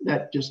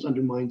 That just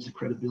undermines the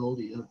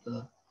credibility of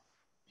the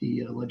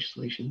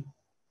legislation.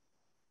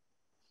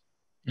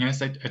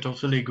 Yes, I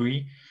totally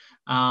agree.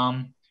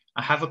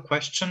 I have a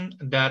question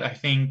that I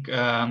think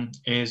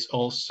is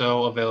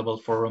also available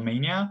for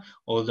Romania,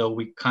 although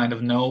we kind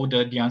of know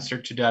the answer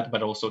to that,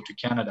 but also to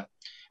Canada.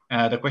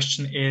 The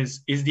question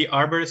is the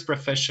arborist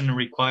profession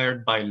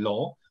required by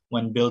law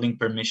when building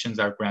permissions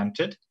are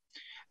granted?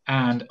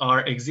 And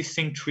are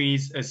existing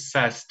trees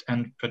assessed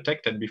and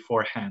protected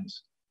beforehand?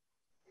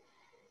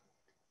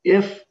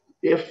 If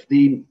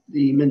the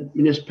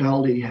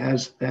municipality has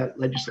that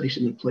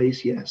legislation in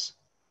place, yes.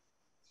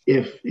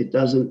 If it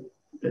doesn't,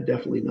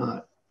 definitely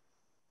not.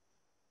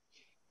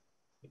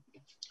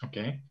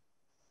 Okay.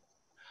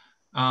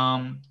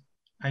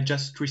 I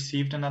just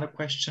received another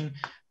question.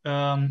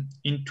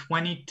 In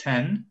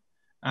 2010,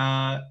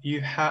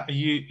 you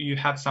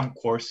had some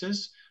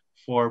courses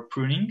for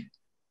pruning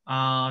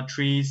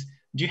trees.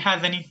 Do you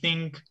have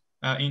anything,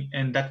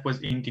 and that was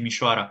in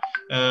Timișoara.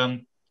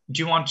 Do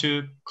you want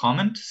to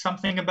comment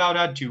something about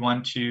that? Do you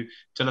want to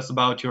tell us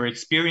about your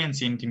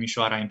experience in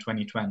Timișoara in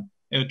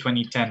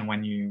 2010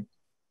 when you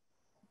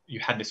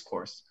had this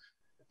course?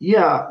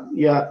 Yeah.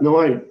 No,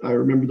 I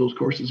remember those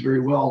courses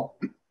very well.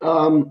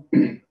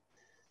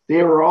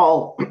 They were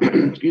all,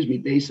 excuse me,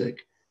 basic.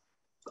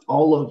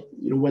 All of,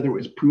 whether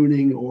it was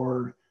pruning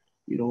or,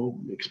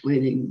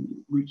 explaining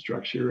root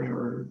structure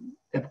or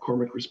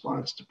epicormic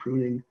response to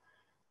pruning,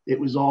 it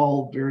was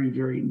all very,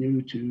 very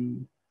new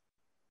to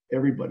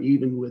everybody,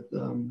 even with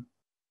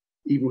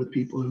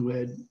people who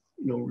had,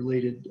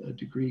 related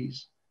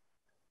degrees.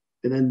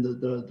 And then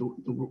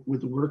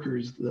with the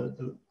workers,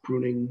 the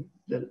pruning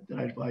that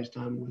I advised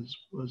on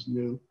was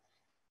new.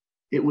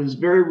 It was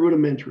very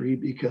rudimentary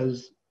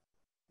because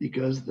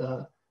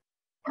the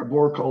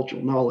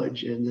arboricultural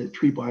knowledge and the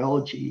tree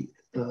biology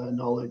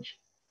knowledge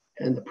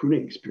and the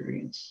pruning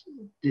experience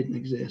didn't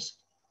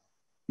exist.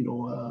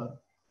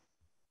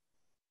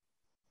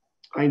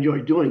 I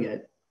enjoyed doing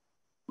it,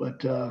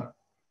 but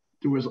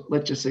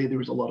let's just say there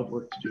was a lot of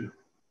work to do.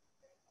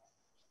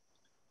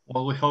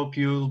 Well, we hope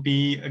you'll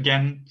be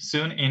again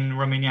soon in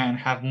Romania and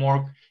have more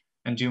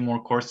and do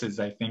more courses.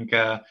 I think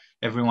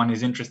everyone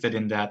is interested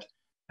in that.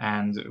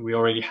 And we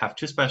already have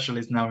 2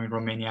 specialists now in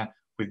Romania,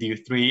 with you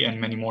 3 and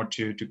many more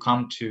to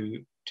come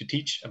to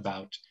teach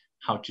about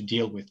how to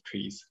deal with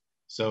trees.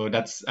 So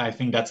I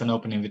think that's an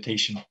open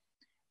invitation.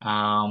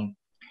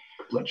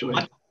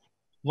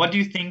 What do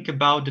you think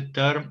about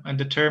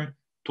the term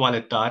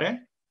toaletare,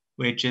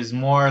 which is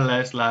more or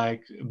less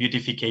like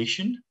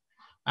beautification?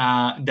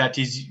 That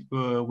is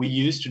we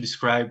use to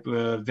describe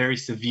very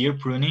severe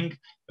pruning.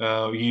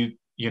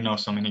 You know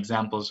so many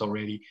examples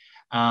already.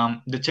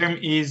 The term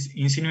is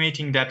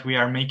insinuating that we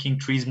are making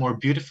trees more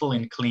beautiful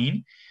and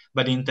clean,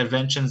 but the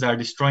interventions are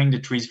destroying the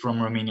trees from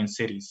Romanian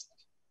cities.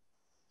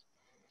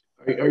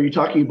 Are you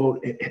talking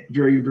about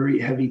very, very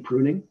heavy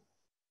pruning?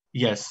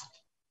 Yes.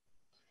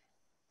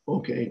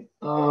 Okay.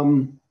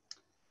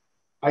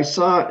 I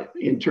saw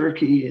in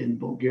Turkey, in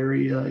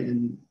Bulgaria,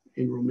 in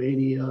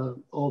Romania,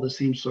 all the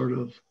same sort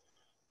of,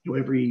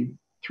 every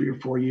 3 or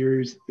 4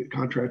 years, the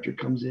contractor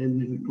comes in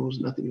who knows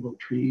nothing about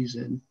trees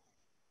and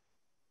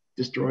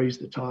destroys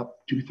the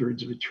top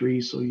 2/3 of a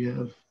tree. So you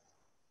have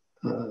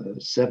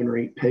 7 or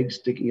 8 pegs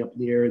sticking up in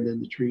the air, and then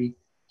the tree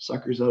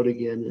suckers out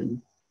again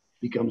and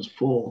becomes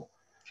full.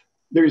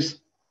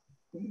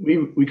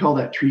 We call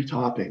that tree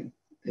topping.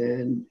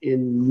 And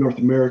in North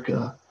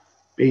America,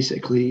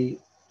 basically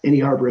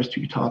any arborist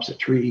who tops a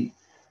tree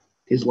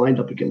is lined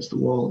up against the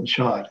wall and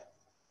shot.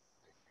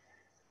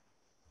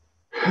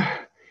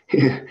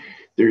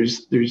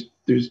 There's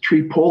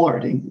tree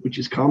pollarding, which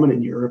is common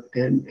in Europe,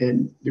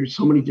 and there's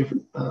so many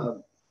different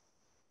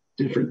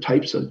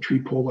types of tree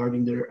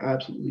pollarding that are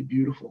absolutely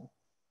beautiful.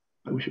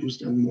 I wish it was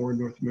done more in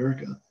North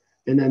America.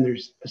 And then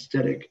there's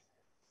aesthetic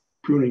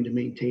pruning to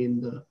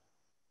maintain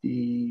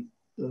the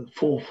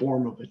full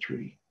form of a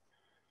tree.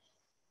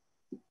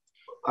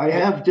 I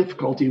have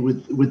difficulty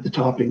with the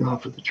topping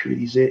off of the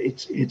trees.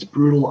 It's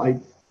brutal.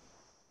 I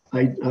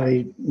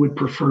would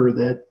prefer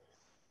that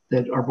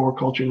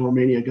arboriculture in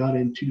Romania got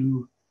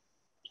into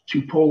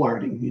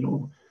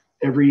pollarding.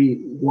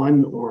 Every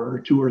 1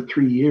 or 2 or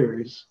 3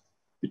 years,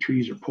 the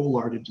trees are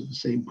pollarded to the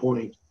same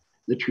point.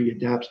 The tree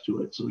adapts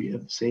to it, so you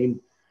have the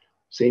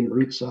same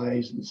root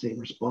size and the same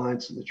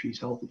response, and the tree's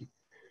healthy.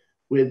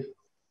 With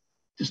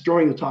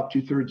destroying the top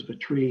 2/3 of a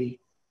tree,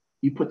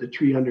 you put the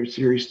tree under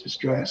serious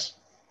distress.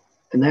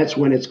 And that's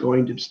when it's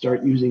going to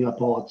start using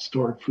up all its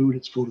stored food,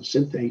 its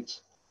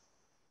photosynthetes,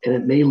 and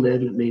it may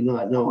live, it may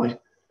not. Now, I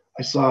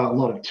saw a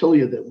lot of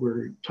tilia that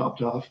were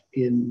topped off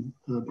in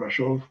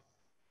Brașov,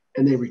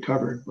 and they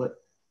recovered,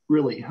 but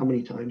really, how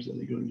many times are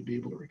they going to be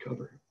able to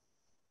recover?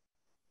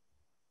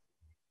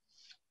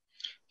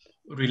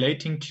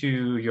 Relating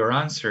to your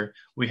answer,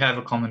 we have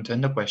a comment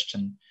in the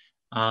question,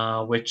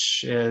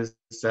 which is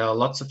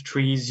lots of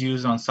trees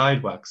used on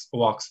sidewalks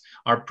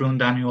are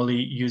pruned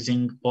annually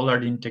using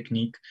pollarding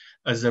technique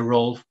as a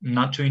role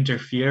not to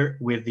interfere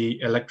with the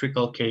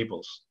electrical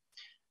cables.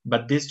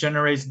 But this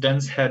generates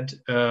dense head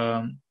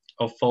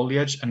of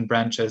foliage and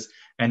branches,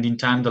 and in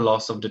time the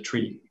loss of the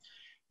tree.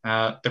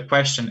 The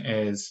question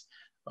is,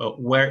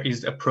 where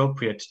is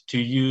appropriate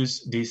to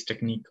use this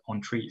technique on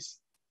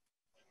trees?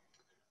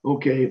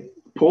 Okay,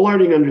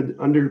 pollarding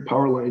under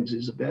power lines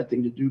is a bad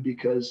thing to do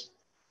because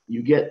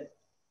you get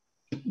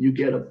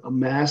a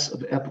mass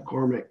of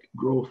epicormic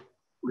growth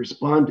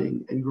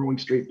responding and growing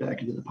straight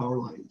back into the power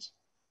lines.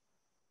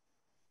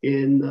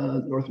 In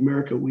North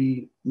America,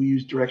 we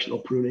use directional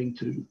pruning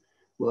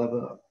we'll have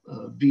a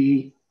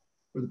V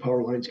where the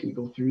power lines can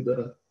go through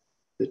the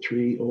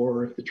tree,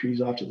 or if the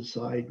tree's off to the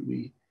side,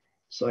 we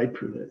side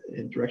prune it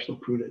and directional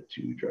prune it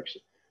to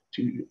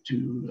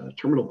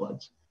terminal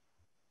buds.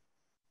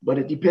 But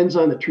it depends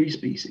on the tree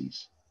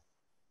species.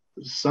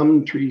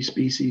 Some tree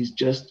species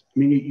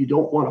you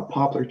don't want a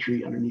poplar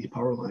tree underneath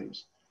power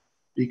lines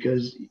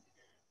because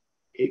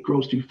it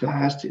grows too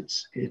fast.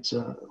 It's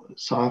a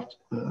soft,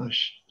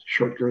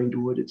 short grained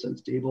wood. It's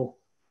unstable,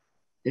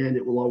 and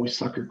it will always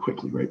sucker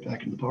quickly right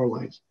back into power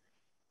lines.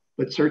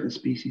 But certain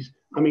species,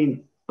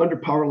 under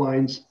power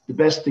lines, the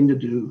best thing to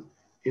do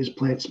is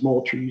plant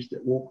small trees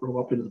that won't grow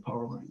up into the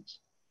power lines.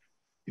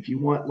 If you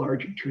want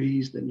larger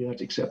trees, then you have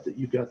to accept that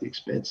you've got the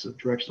expense of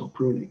directional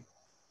pruning.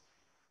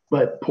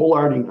 But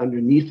pollarding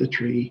underneath the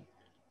tree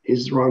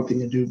is the wrong thing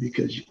to do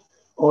because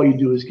all you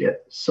do is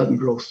get sudden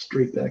growth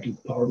straight back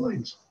into power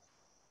lines.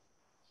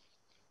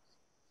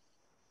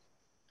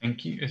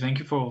 Thank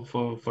you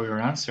for your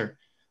answer.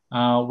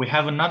 We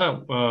have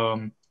another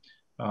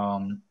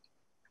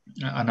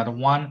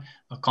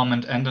a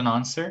comment and an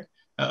answer,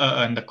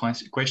 and the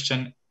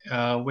question,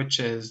 which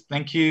is,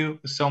 thank you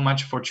so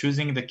much for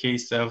choosing the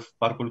case of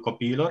Parcul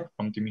Copiilor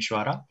from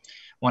Timișoara,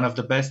 one of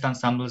the best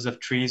ensembles of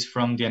trees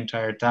from the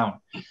entire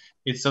town.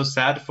 It's so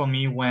sad for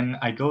me when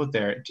I go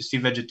there to see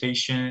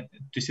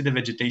the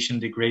vegetation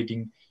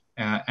degrading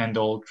and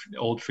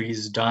old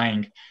trees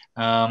dying.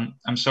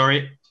 I'm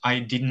sorry, I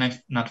did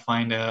not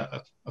find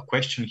a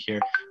question here,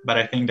 but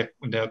I think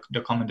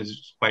the comment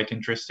is quite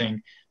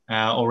interesting.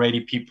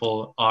 Already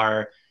people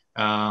are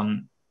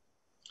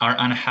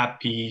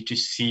unhappy to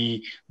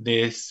see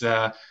this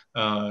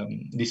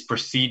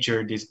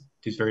procedure, this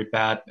very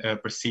bad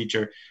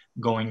procedure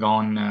going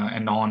on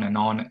and on and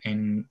on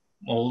in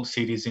all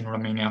cities in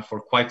Romania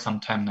for quite some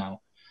time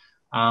now.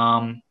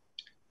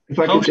 If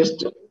I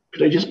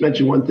could I just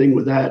mention one thing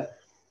with that?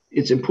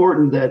 It's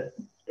important that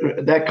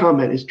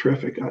comment is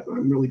terrific.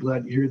 I'm really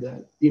glad to hear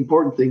that. The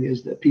important thing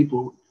is that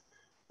people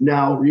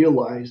now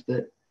realize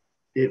that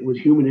it was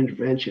human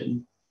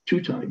intervention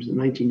 2 times, in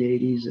the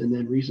 1980s and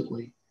then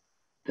recently,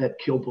 that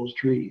killed those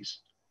trees.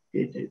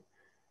 The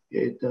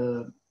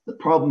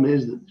problem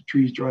is that the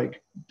trees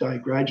die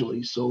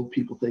gradually, so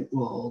people think,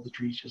 well, the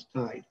trees just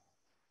died.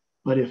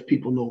 But if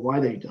people know why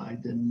they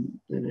died, then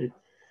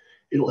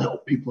it'll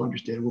help people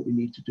understand what we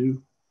need to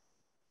do.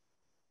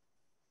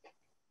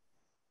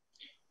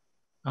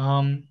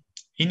 In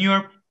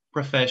your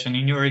profession,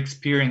 in your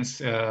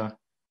experience,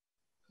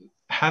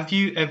 have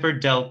you ever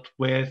dealt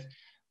with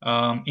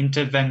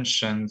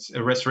interventions,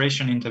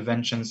 restoration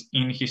interventions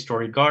in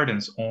historic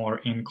gardens or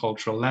in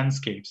cultural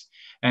landscapes?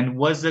 And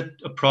was it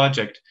a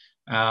project,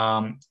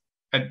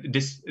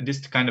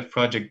 this kind of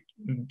project,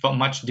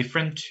 much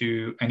different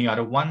to any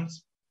other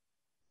ones?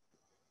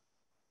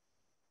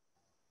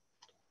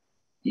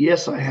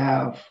 Yes, I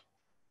have.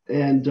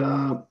 And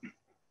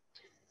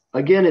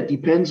again, it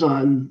depends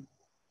on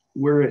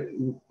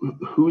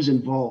who's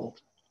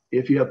involved.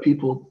 If you have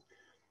people,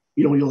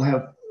 you'll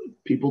have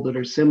people that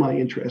are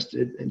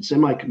semi-interested and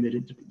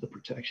semi-committed to the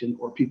protection,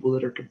 or people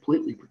that are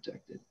completely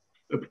committed.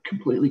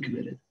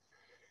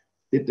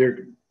 If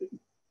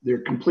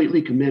they're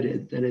completely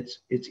committed, then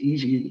it's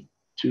easy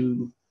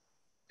to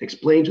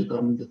explain to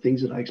them the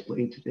things that I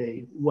explained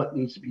today, what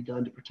needs to be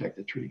done to protect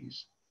the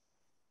trees.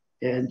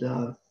 And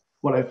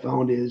what I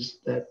found is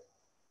that,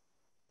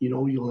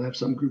 you'll have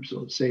some groups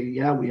that say,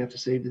 yeah, we have to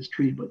save this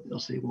tree, but they'll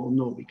say, well,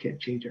 no, we can't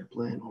change our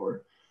plan,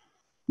 or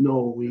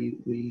no, we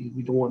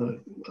don't want to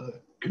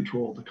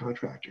control the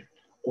contractor.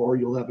 Or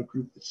you'll have a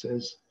group that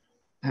says,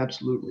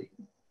 absolutely,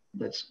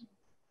 let's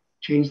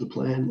change the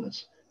plan,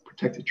 let's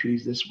protect the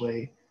trees this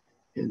way,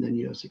 and then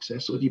you have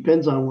success. So it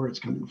depends on where it's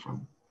coming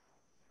from.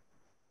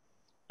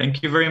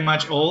 Thank you very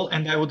much, all.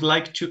 And I would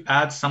like to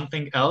add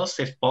something else,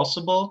 if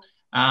possible.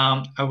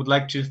 I would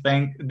like to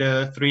thank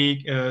the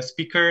three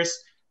speakers,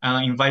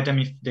 invite them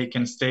if they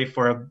can stay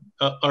for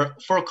a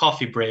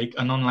coffee break,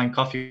 an online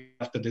coffee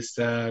after this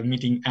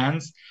meeting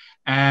ends.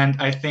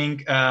 And I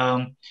think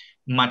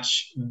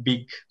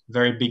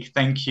very big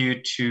thank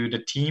you to the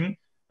team,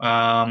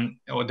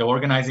 or the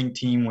organizing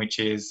team, which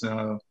is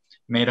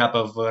made up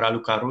of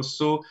Raluca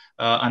Rusu,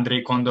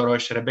 Andrei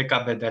Condoroș,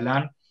 Rebecca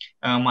Bedelean,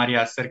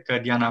 Maria Sercă,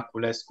 Diana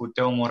Culescu,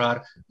 Teo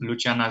Morar,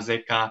 Luciana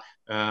Zeca,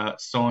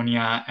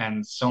 Sonia,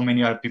 and so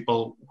many other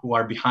people who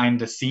are behind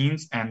the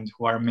scenes and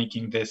who are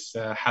making this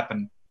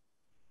happen.